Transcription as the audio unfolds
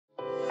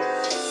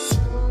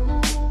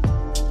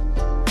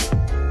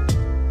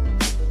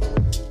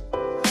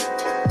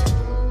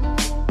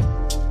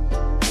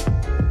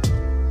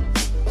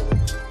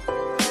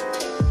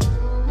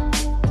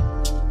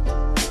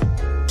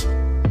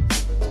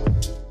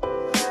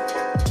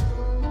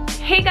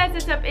Hey guys,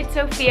 what's up? It's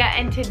Sophia,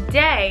 and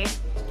today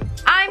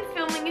I'm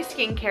filming a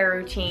skincare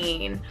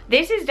routine.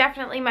 This is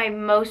definitely my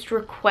most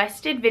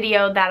requested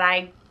video that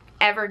I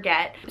ever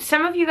get.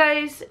 Some of you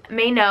guys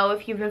may know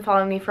if you've been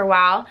following me for a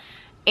while,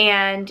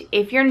 and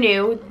if you're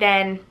new,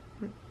 then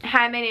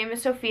hi, my name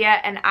is Sophia,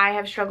 and I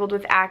have struggled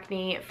with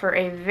acne for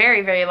a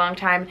very long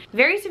time.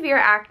 Very severe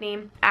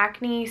acne.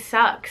 Acne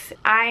sucks.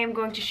 I am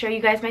going to show you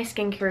guys my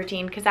skincare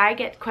routine because I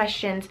get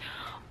questions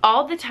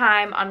all the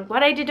time on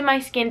what I did to my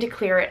skin to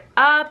clear it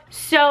up.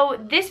 So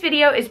this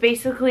video is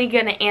basically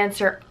gonna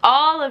answer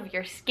all of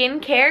your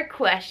skincare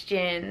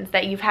questions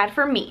that you've had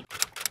for me.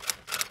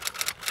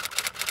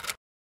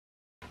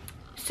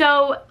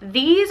 So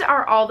these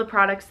are all the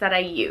products that I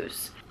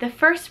use. The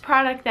first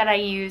product that I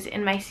use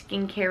in my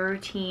skincare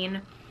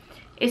routine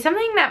is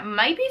something that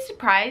might be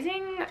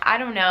surprising. I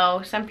don't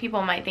know, some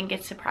people might think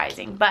it's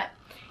surprising, but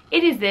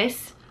it is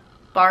this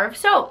bar of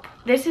soap.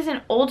 This is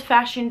an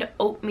old-fashioned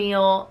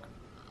oatmeal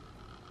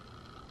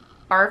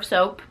bar of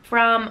soap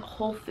from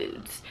Whole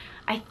Foods.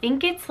 I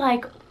think it's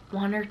like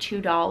 $1 or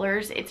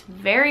 $2. It's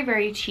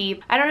very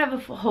cheap. I don't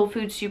have a Whole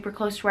Foods super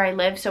close to where I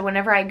live, so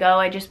whenever I go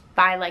I just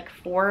buy like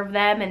 4 of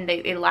them, and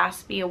it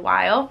lasts me a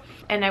while.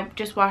 And I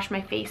just wash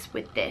my face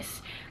with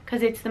this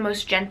because it's the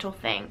most gentle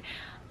thing.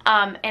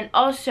 And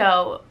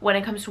also when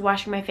it comes to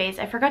washing my face,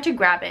 I forgot to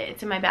grab it,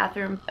 it's in my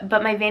bathroom,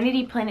 but my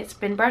Vanity Planet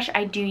spin brush,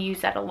 I do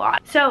use that a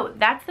lot. So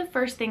that's the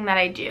first thing that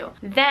I do.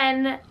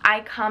 Then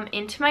I come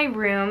into my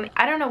room.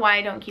 I don't know why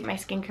I don't keep my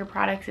skincare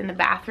products in the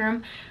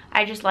bathroom.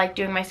 I just like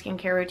doing my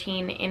skincare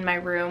routine in my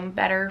room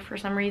better for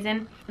some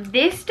reason.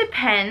 This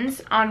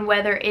depends on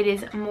whether it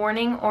is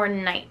morning or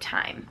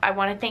nighttime. I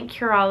want to thank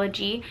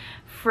Curology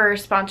for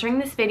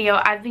sponsoring this video.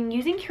 I've been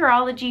using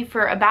Curology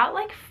for about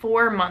like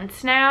 4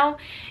 months now.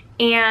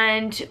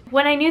 And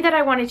when I knew that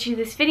I wanted to do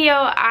this video,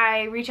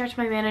 I reached out to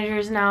my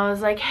managers and I was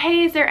like,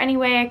 hey, is there any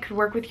way I could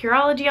work with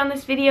Curology on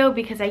this video?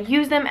 Because I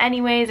use them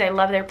anyways, I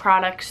love their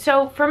products.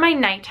 So for my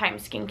nighttime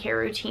skincare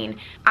routine,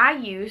 I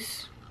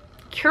use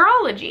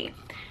Curology.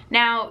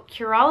 Now,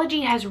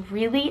 Curology has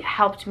really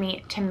helped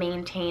me to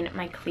maintain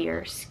my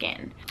clear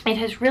skin. It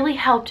has really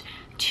helped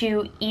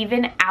to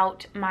even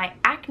out my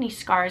acne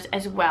scars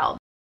as well.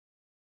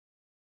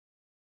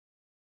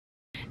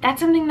 That's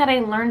something that I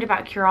learned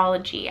about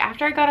Curology.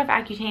 After I got off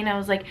Accutane, I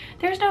was like,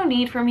 there's no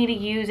need for me to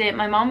use it.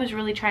 My mom was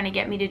really trying to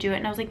get me to do it,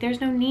 and I was like,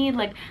 there's no need,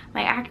 like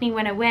my acne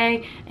went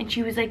away. And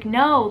she was like,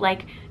 no,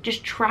 like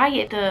just try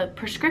it. The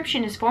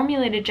prescription is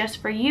formulated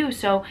just for you,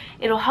 so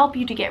it'll help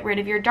you to get rid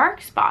of your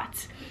dark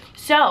spots.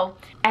 So,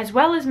 as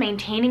well as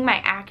maintaining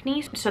my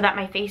acne so that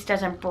my face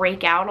doesn't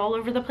break out all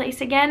over the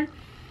place again,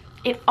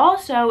 it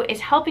also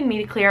is helping me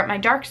to clear up my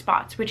dark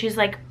spots, which is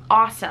like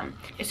awesome.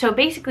 So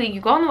basically you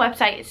go on the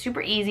website, it's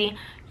super easy.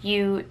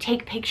 You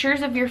take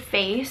pictures of your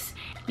face.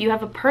 You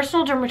have a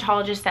personal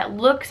dermatologist that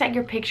looks at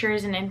your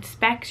pictures and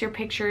inspects your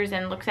pictures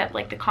and looks at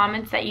like the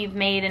comments that you've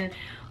made and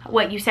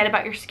what you said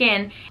about your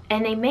skin,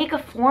 and they make a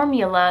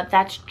formula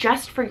that's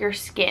just for your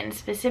skin,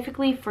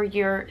 specifically for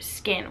your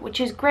skin, which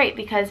is great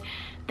because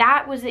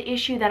that was the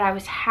issue that I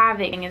was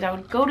having. Is I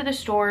would go to the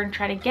store and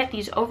try to get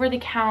these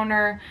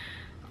over-the-counter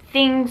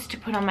things to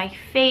put on my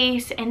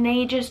face, and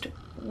they just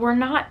were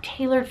not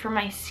tailored for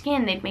my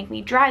skin. They'd make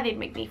me dry, they'd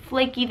make me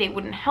flaky, they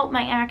wouldn't help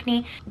my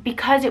acne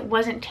because it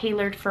wasn't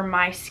tailored for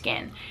my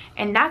skin.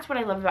 And that's what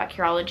I love about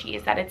Curology,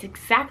 is that it's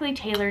exactly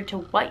tailored to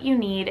what you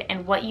need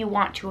and what you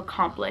want to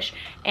accomplish.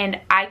 And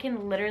I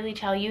can literally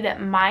tell you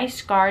that my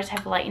scars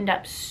have lightened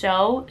up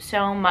so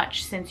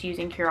much since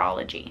using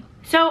Curology.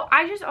 So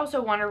I just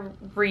also want to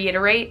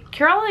reiterate,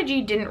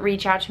 Curology didn't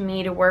reach out to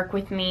me to work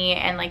with me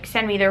and like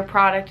send me their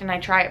product and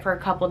I try it for a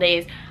couple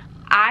days.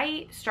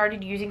 I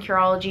started using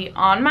Curology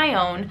on my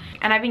own,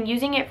 and I've been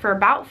using it for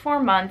about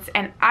 4 months,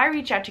 and I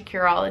reached out to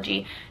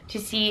Curology to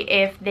see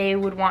if they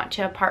would want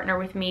to partner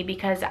with me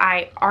because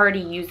I already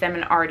use them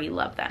and already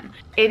love them.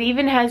 It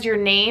even has your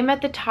name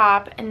at the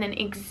top and then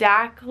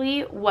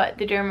exactly what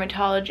the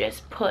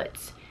dermatologist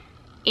puts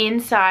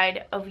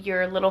inside of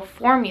your little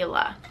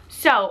formula.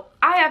 So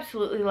I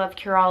absolutely love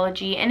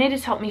Curology, and it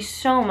has helped me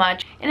so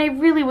much, and I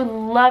really would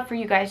love for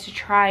you guys to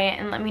try it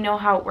and let me know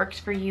how it works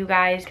for you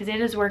guys, because it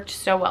has worked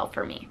so well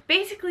for me.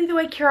 Basically the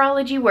way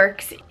Curology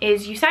works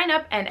is you sign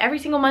up, and every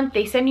single month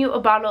they send you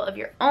a bottle of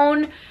your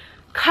own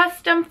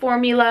custom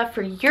formula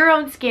for your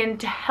own skin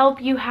to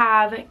help you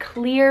have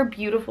clear,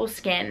 beautiful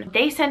skin.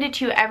 They send it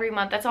to you every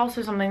month. That's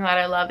also something that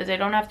I love, is I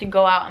don't have to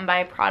go out and buy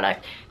a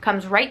product. It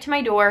comes right to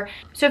my door.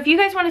 So if you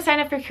guys want to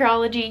sign up for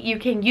Curology, you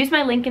can use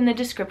my link in the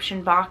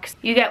description box.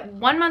 You get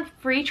 1 month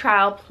free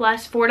trial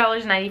plus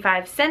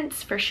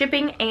 $4.95 for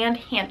shipping and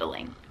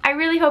handling. I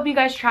really hope you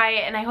guys try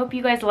it, and I hope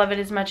you guys love it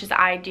as much as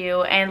I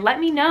do, and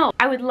let me know.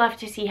 I would love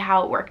to see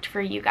how it worked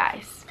for you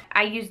guys.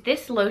 I use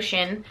this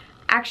lotion.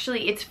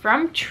 Actually, it's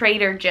from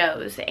Trader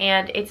Joe's,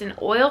 and it's an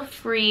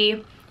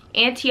oil-free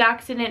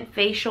antioxidant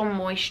facial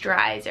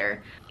moisturizer.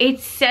 It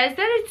says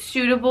that it's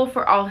suitable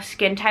for all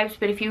skin types,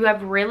 but if you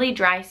have really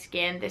dry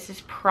skin, this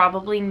is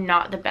probably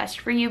not the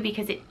best for you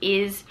because it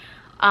is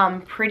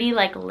pretty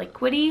like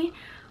liquidy.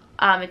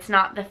 It's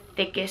not the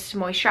thickest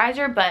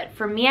moisturizer, but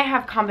for me, I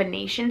have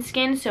combination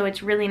skin, so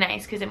it's really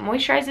nice because it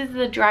moisturizes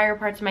the drier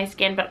parts of my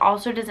skin, but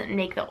also doesn't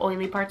make the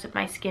oily parts of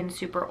my skin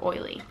super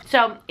oily.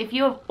 So if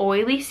you have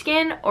oily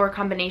skin or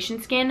combination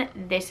skin,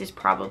 this is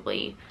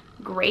probably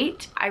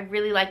great. I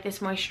really like this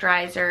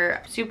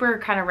moisturizer. Super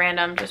kind of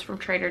random, just from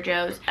Trader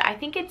Joe's. I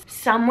think it's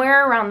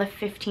somewhere around the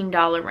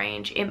 $15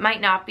 range. It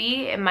might not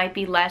be, it might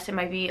be less, it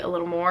might be a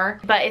little more,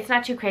 but it's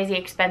not too crazy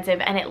expensive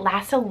and it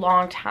lasts a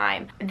long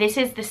time. This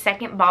is the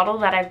second bottle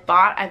that I've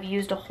bought. I've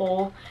used a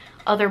whole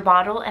other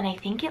bottle and I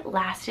think it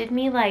lasted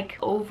me like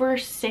over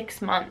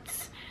 6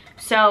 months.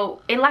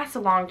 So it lasts a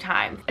long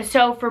time.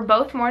 So for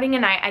both morning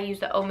and night, I use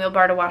the oatmeal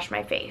bar to wash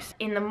my face.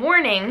 In the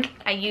morning,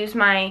 I use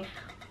my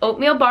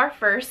oatmeal bar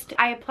first.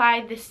 I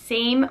applied the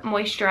same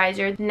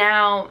moisturizer.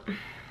 Now,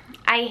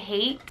 I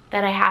hate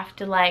that I have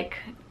to like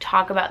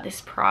talk about this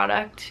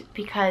product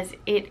because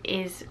it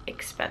is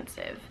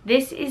expensive.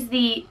 This is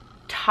the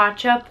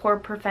Tatcha Pore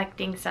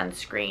Perfecting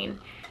Sunscreen.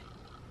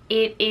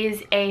 It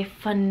is a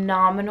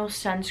phenomenal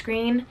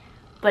sunscreen,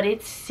 but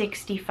it's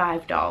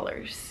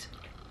 $65.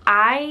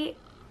 I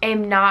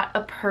am not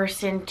a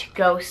person to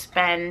go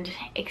spend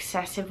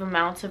excessive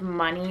amounts of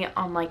money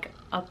on like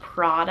a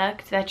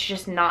product. That's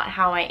just not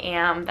how I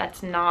am.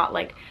 That's not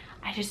like,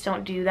 I just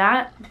don't do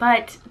that.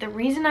 But the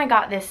reason I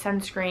got this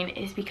sunscreen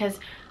is because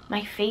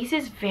my face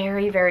is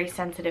very, very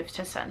sensitive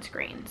to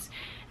sunscreens.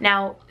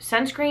 Now,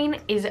 sunscreen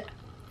is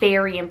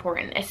very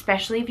important,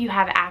 especially if you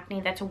have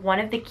acne. That's one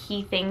of the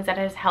key things that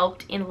has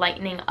helped in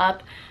lightening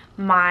up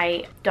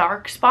my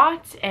dark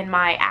spots and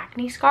my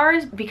acne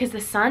scars, because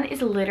the sun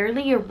is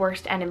literally your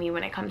worst enemy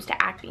when it comes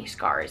to acne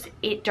scars.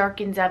 It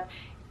darkens up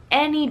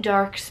any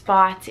dark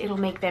spots, it'll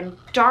make them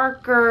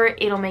darker,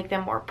 it'll make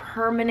them more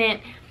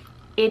permanent.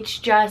 It's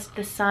just,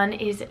 the sun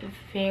is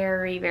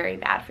very, very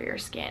bad for your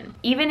skin.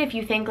 Even if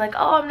you think like,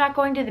 oh, I'm not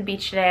going to the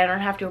beach today, I don't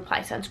have to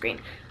apply sunscreen.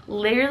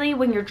 Literally,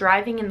 when you're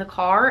driving in the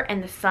car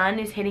and the sun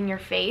is hitting your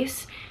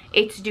face,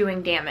 it's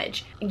doing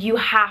damage. You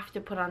have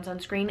to put on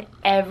sunscreen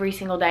every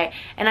single day.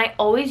 And I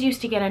always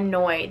used to get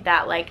annoyed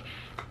that like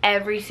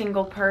every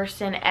single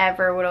person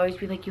ever would always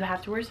be like, you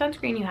have to wear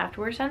sunscreen, you have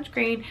to wear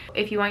sunscreen.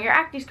 If you want your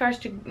acne scars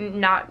to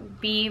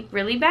not be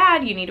really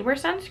bad, you need to wear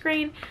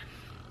sunscreen.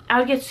 I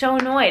would get so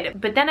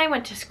annoyed. But then I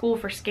went to school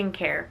for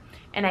skincare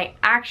and I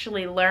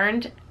actually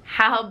learned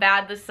how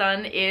bad the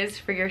sun is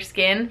for your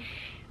skin.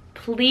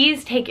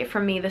 Please take it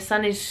from me, the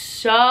sun is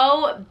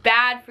so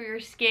bad for your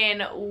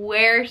skin.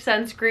 Wear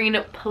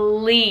sunscreen,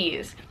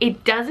 please.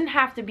 It doesn't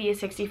have to be a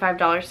 $65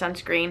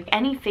 sunscreen.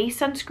 Any face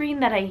sunscreen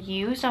that I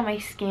used on my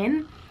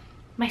skin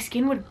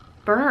would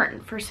burn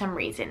for some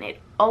reason. It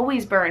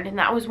always burned, and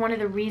that was one of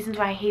the reasons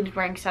why I hated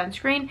wearing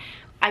sunscreen.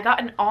 I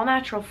got an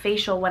all-natural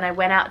facial when I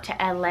went out to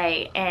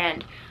LA,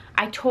 and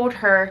I told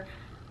her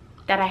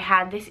that I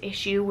had this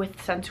issue with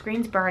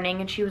sunscreens burning,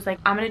 and she was like,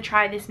 I'm gonna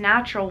try this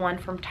natural one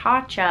from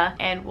Tatcha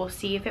and we'll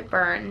see if it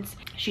burns.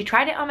 She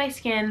tried it on my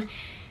skin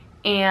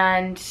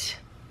and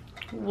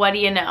what do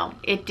you know?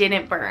 It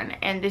didn't burn.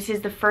 And this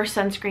is the first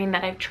sunscreen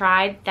that I've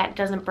tried that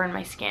doesn't burn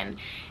my skin.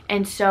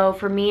 And so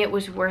for me, it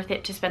was worth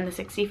it to spend the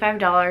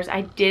 $65.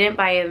 I didn't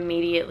buy it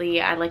immediately.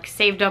 I like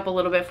saved up a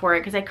little bit for it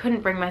because I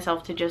couldn't bring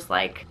myself to just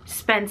like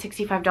spend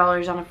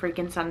 $65 on a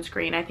freaking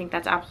sunscreen. I think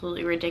that's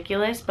absolutely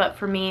ridiculous. But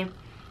for me,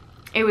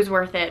 it was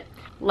worth it.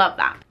 Love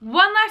that.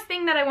 One last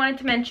thing that I wanted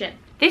to mention.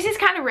 This is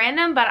kind of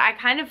random, but I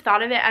kind of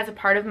thought of it as a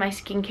part of my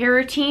skincare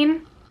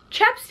routine.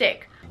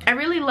 Chapstick. I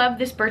really love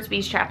this Burt's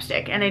Bees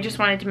chapstick, and I just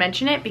wanted to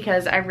mention it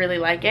because I really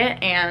like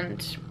it.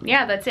 And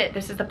yeah, that's it.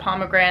 This is the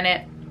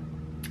pomegranate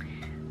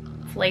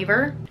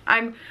flavor.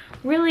 I'm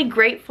really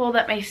grateful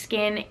that my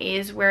skin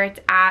is where it's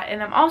at,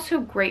 and I'm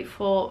also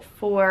grateful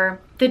for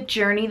the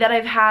journey that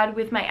I've had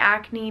with my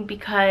acne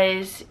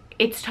because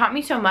it's taught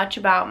me so much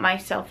about my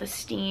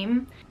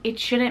self-esteem. It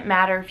shouldn't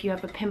matter if you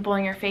have a pimple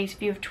on your face,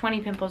 if you have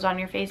 20 pimples on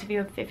your face, if you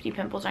have 50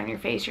 pimples on your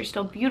face, you're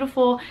still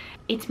beautiful.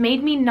 It's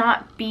made me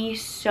not be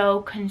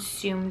so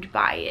consumed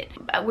by it.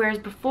 Whereas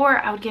before,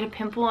 I would get a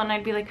pimple and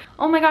I'd be like,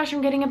 oh my gosh,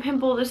 I'm getting a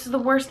pimple. This is the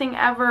worst thing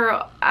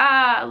ever.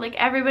 Like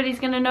everybody's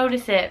gonna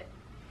notice it.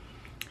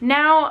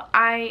 Now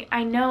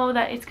I know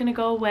that it's gonna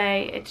go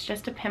away. It's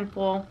just a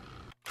pimple.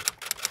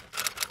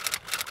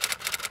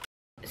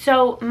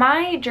 So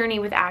my journey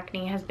with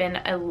acne has been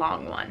a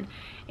long one,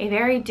 a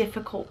very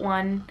difficult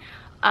one.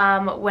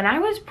 When I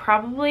was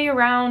probably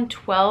around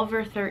 12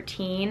 or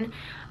 13,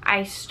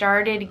 I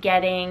started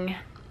getting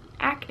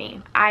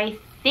acne. I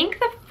think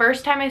the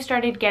first time I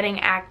started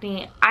getting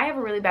acne, I have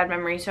a really bad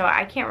memory, so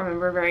I can't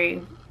remember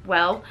very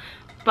well,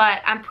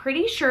 but I'm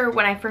pretty sure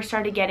when I first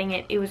started getting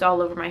it, it was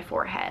all over my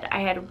forehead.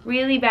 I had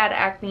really bad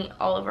acne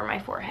all over my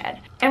forehead.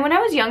 And when I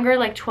was younger,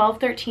 like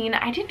 12, 13,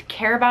 I didn't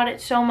care about it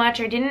so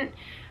much. I didn't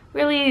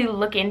really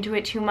look into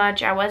it too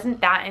much. I wasn't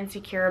that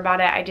insecure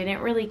about it. I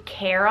didn't really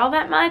care all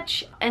that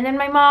much. And then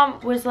my mom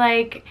was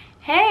like,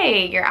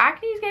 hey, your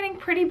acne is getting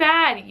pretty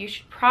bad. You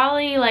should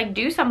probably like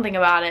do something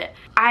about it.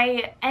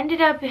 I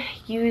ended up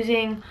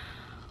using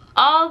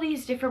all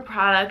these different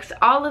products,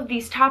 all of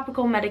these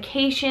topical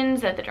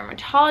medications that the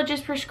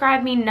dermatologist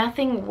prescribed me.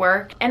 Nothing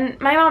worked. And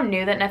my mom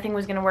knew that nothing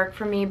was gonna work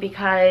for me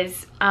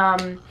because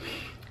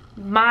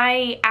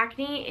my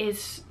acne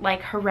is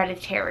like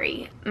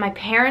hereditary. My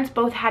parents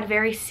both had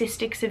very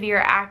cystic severe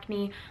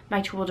acne. My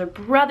 2 older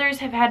brothers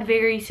have had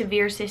very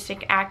severe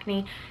cystic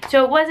acne.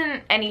 So it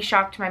wasn't any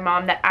shock to my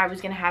mom that I was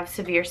gonna have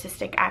severe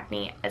cystic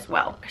acne as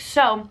well.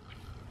 So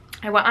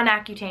I went on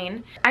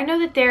Accutane. I know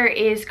that there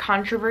is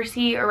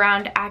controversy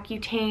around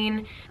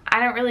Accutane. I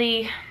don't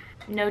really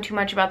know too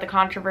much about the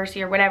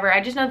controversy or whatever.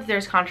 I just know that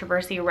there's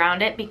controversy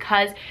around it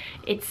because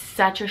it's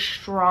such a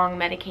strong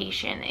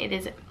medication. It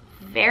is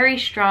very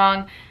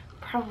strong,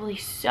 probably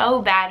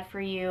so bad for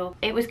you.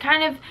 It was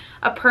kind of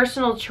a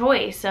personal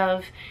choice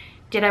of,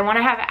 did I want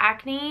to have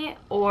acne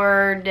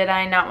or did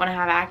I not want to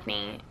have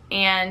acne?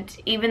 And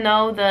even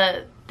though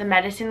the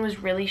medicine was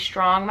really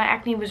strong, my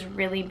acne was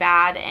really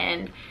bad,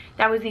 and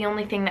that was the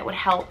only thing that would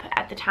help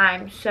at the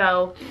time.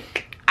 So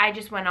I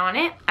just went on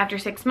it. After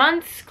 6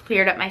 months,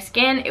 cleared up my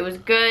skin. It was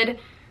good.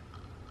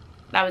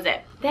 That was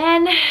it.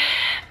 Then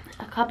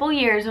a couple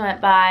years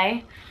went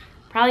by,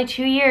 probably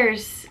 2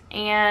 years,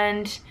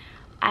 and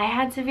I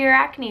had severe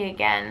acne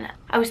again.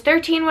 I was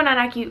 13 when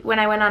I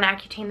went on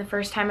Accutane the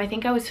first time. I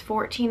think I was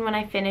 14 when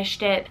I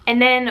finished it.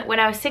 And then when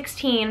I was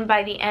 16,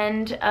 by the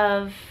end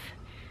of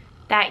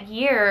that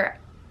year,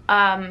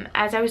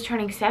 as I was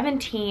turning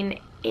 17,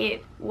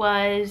 it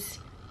was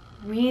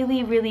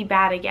really, really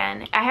bad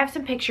again. I have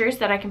some pictures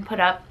that I can put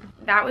up.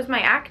 That was my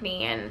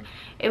acne, and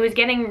it was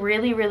getting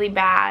really, really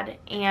bad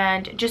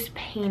and just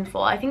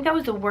painful. I think that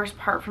was the worst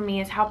part for me,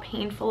 is how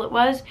painful it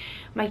was.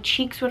 My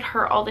cheeks would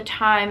hurt all the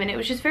time, and it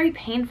was just very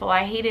painful.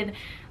 I hated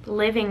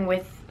living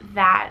with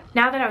that.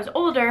 Now that I was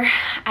older,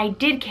 I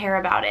did care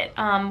about it.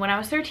 When I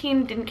was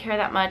 13, didn't care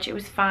that much. It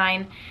was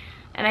fine.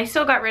 And I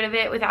still got rid of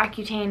it with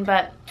Accutane,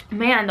 but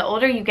man, the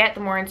older you get, the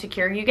more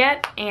insecure you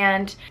get.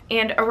 And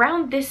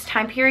around this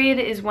time period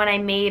is when I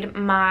made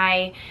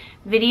my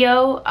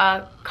video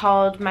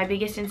called My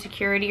Biggest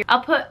Insecurity.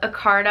 I'll put a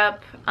card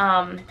up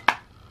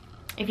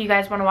if you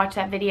guys want to watch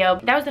that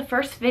video. That was the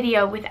first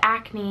video with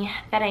acne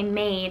that I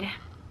made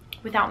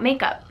without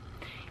makeup.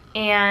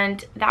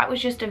 And that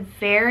was just a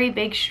very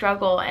big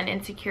struggle and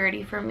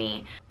insecurity for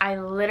me. I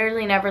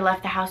literally never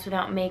left the house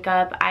without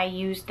makeup. I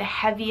used the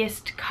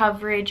heaviest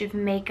coverage of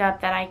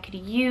makeup that I could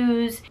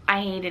use.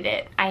 I hated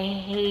it. I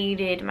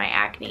hated my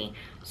acne.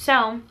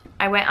 So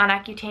I went on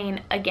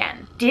Accutane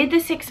again. Did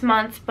the 6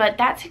 months, but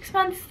that 6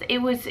 months, it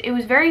was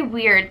very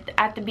weird.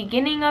 At the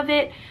beginning of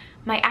it,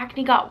 my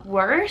acne got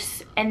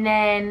worse, and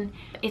then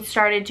it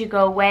started to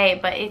go away,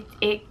 but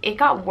it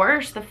got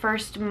worse the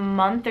first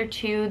month or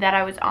two that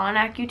I was on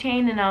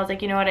Accutane, and I was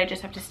like, you know what, I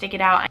just have to stick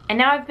it out. And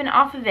now I've been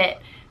off of it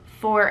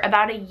for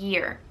about a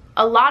year.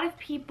 A lot of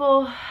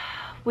people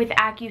with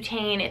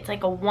Accutane, it's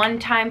like a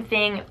one-time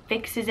thing, it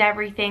fixes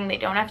everything, they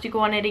don't have to go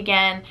on it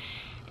again.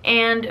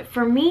 And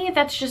for me,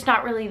 that's just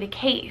not really the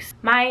case.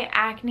 My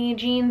acne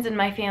genes in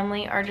my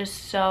family are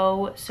just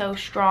so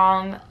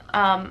strong.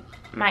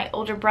 My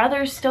older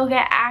brothers still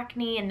get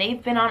acne, and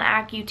they've been on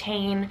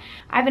Accutane.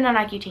 I've been on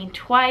Accutane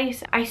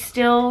twice. I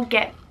still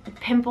get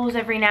pimples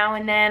every now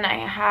and then.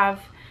 I have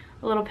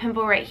a little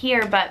pimple right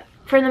here, but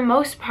for the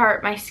most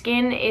part, my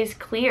skin is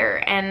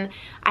clear, and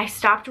I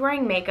stopped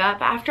wearing makeup.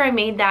 After I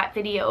made that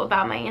video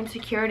about my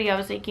insecurity, I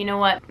was like, you know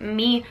what?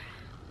 Me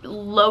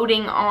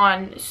loading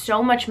on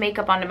so much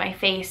makeup onto my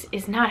face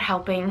is not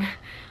helping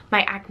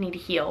my acne to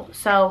heal.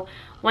 So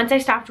once I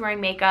stopped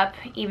wearing makeup,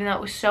 even though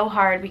it was so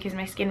hard because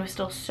my skin was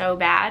still so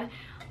bad,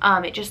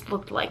 it just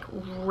looked like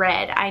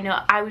red. I know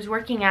I was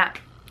working at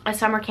a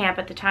summer camp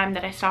at the time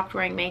that I stopped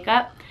wearing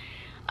makeup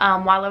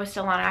while I was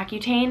still on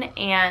Accutane,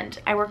 and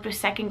I worked with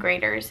 2nd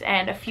graders,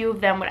 and a few of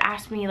them would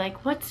ask me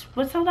like, what's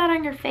all that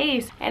on your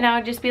face? And I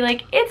would just be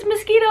like, it's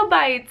mosquito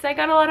bites. I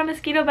got a lot of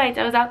mosquito bites.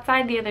 I was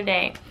outside the other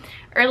day.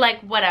 Or like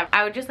whatever.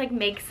 I would just like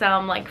make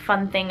some like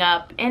fun thing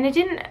up, and it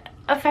didn't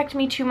affect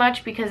me too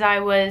much because I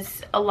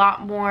was a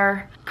lot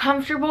more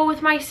comfortable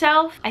with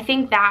myself. I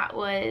think that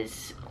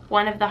was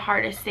one of the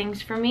hardest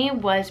things for me,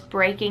 was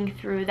breaking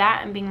through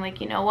that and being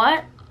like, you know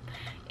what?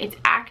 It's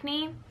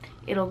acne.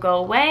 It'll go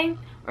away,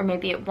 or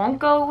maybe it won't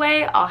go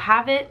away. I'll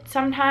have it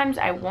sometimes,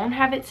 I won't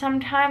have it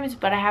sometimes,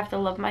 but I have to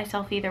love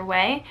myself either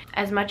way.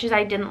 As much as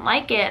I didn't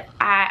like it,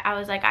 I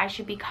was like, I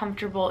should be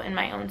comfortable in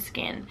my own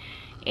skin.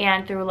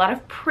 And through a lot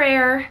of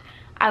prayer,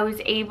 I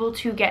was able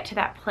to get to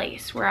that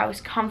place where I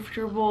was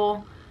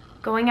comfortable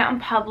going out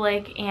in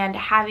public and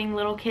having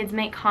little kids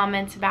make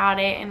comments about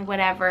it and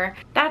whatever.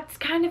 That's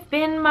kind of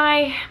been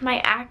my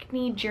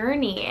acne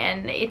journey,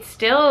 and it's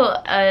still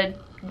a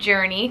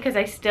journey because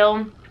I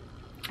still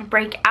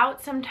break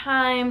out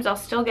sometimes. I'll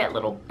still get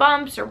little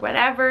bumps or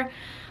whatever.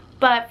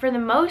 But for the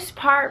most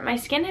part, my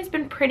skin has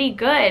been pretty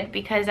good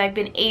because I've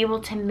been able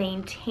to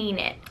maintain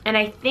it. And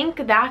I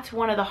think that's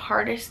one of the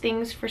hardest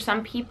things for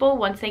some people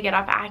once they get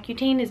off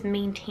Accutane, is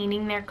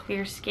maintaining their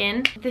clear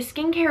skin. The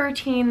skincare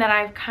routine that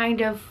I've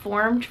kind of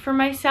formed for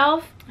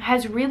myself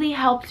has really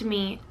helped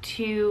me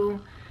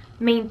to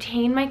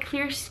maintain my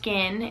clear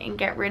skin and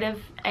get rid of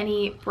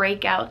any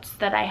breakouts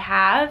that I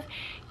have.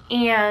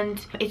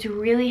 And it's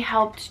really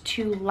helped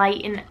to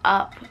lighten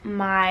up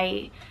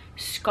my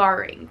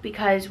scarring,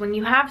 because when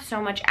you have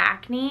so much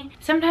acne,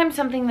 sometimes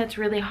something that's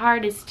really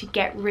hard is to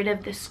get rid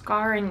of the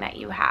scarring that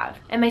you have.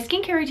 And my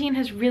skincare routine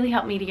has really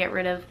helped me to get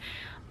rid of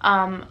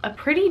a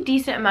pretty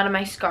decent amount of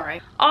my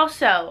scarring.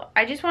 Also,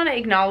 I just want to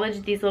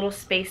acknowledge these little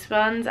space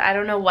buns. I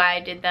don't know why I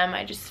did them,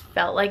 I just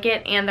felt like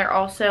it, and they're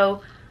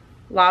also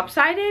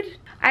lopsided.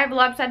 I have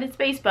lopsided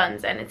space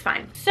buns and it's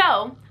fine.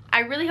 So I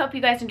really hope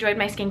you guys enjoyed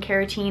my skincare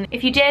routine.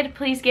 If you did,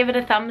 please give it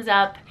a thumbs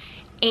up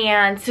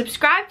and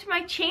subscribe to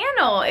my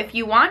channel if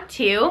you want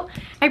to.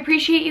 I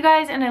appreciate you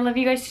guys and I love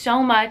you guys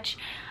so much.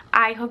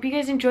 I hope you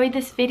guys enjoyed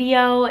this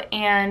video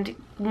and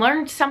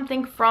learned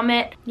something from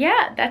it.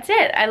 Yeah, that's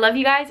it. I love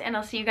you guys and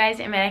I'll see you guys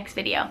in my next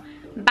video.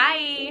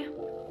 Bye!